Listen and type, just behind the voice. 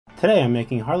Today I'm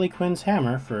making Harley Quinn's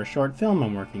hammer for a short film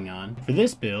I'm working on. For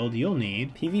this build you'll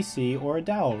need PVC or a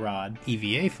dowel rod,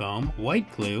 EVA foam,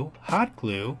 white glue, hot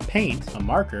glue, paint, a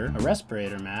marker, a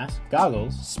respirator mask,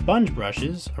 goggles, sponge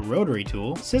brushes, a rotary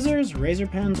tool, scissors, razor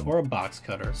pens, or a box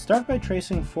cutter. Start by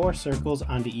tracing 4 circles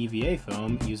onto EVA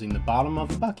foam using the bottom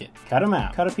of a bucket. Cut them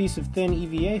out. Cut a piece of thin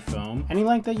EVA foam, any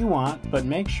length that you want, but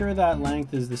make sure that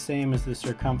length is the same as the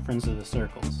circumference of the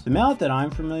circles. The mallet that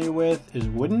I'm familiar with is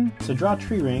wooden, so draw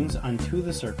tree rings on 2 of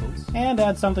the circles, and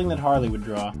add something that Harley would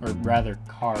draw, or rather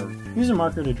carve. Use a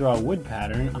marker to draw a wood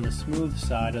pattern on the smooth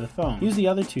side of the foam. Use the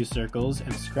other 2 circles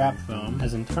and scrap foam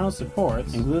as internal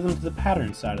supports and glue them to the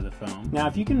pattern side of the foam. Now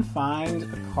if you can find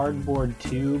a cardboard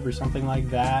tube or something like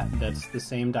that that's the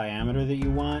same diameter that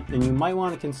you want, then you might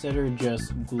want to consider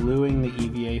just gluing the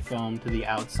EVA foam to the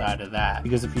outside of that,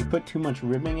 because if you put too much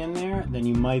ribbing in there, then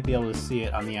you might be able to see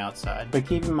it on the outside. But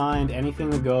keep in mind, anything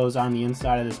that goes on the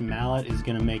inside of this mallet is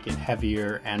going to make it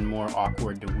heavier and more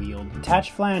awkward to wield.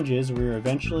 Attach flanges where you're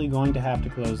eventually going to have to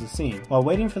close the seam. While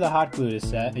waiting for the hot glue to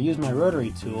set, I use my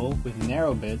rotary tool with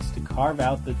narrow bits to carve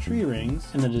out the tree rings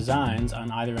and the designs on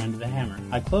either end of the hammer.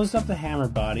 I closed up the hammer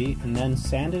body and then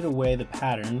sanded away the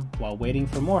pattern while waiting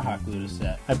for more hot glue to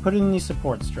set. I put in these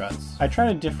support struts. I tried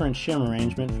a different shim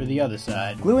arrangement for the other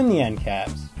side. Glue in the end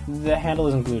caps. The handle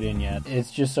isn't glued in yet,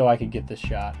 it's just so I could get this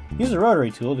shot. Use a rotary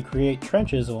tool to create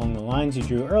trenches along the lines you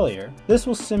drew earlier. This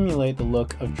will simulate the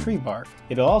look of tree bark.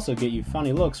 It'll also get you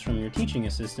funny looks from your teaching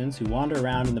assistants who wander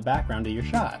around in the background of your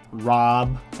shot.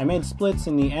 Rob. I made splits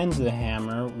in the ends of the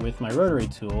hammer with my rotary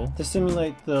tool to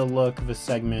simulate the look of a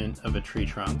segment of a tree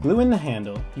trunk. Glue in the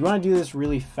handle. You want to do this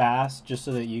really fast just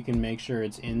so that you can make sure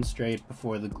it's in straight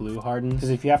before the glue hardens, because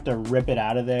if you have to rip it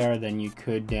out of there, then you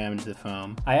could damage the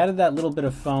foam. I added that little bit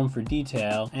of foam for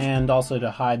detail and also to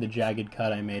hide the jagged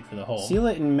cut I made for the hole. Seal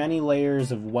it in many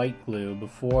layers of white glue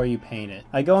before you paint it.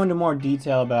 I go into more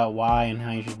detail about why and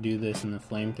how you should do this in the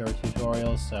flamethrower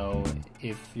tutorial, so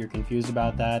if you're confused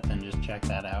about that, then just check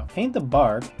that out. Paint the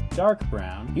bark dark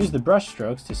brown. Use the brush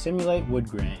strokes to simulate wood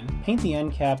grain. Paint the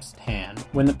end caps tan.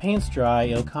 When the paint's dry,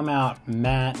 it'll come out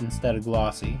matte instead of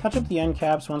glossy. Touch up the end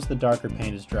caps once the darker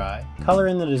paint is dry. Color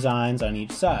in the designs on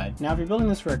each side. Now if you're building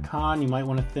this for a con, you might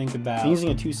want to think about using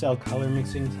a 2-cell color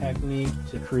mixing technique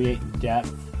to create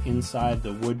depth inside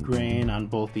the wood grain on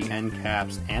both the end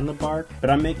caps and the bark. But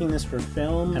I'm making this for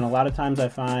film, and a lot of times I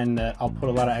find that I'll put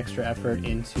a lot of extra effort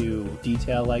into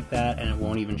detail like that and it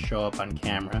won't even show up on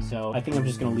camera. So I think I'm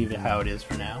just going to leave it how it is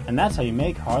for now. And that's how you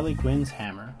make Harley Quinn's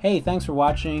hammer. Hey, thanks for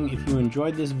watching. If you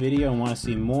enjoyed this video and want to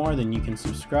see more, then you can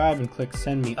subscribe and click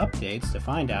send me updates to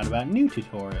find out about new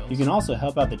tutorials. You can also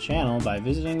help out the channel by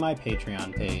visiting my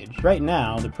Patreon page. Right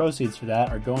now, the proceeds for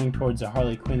that are going towards a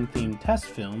Harley Quinn themed test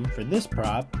film for this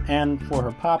prop and for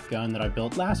her pop gun that I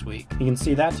built last week. You can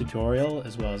see that tutorial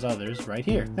as well as others right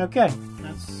here. Okay,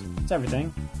 that's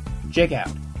everything. Jake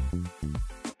out.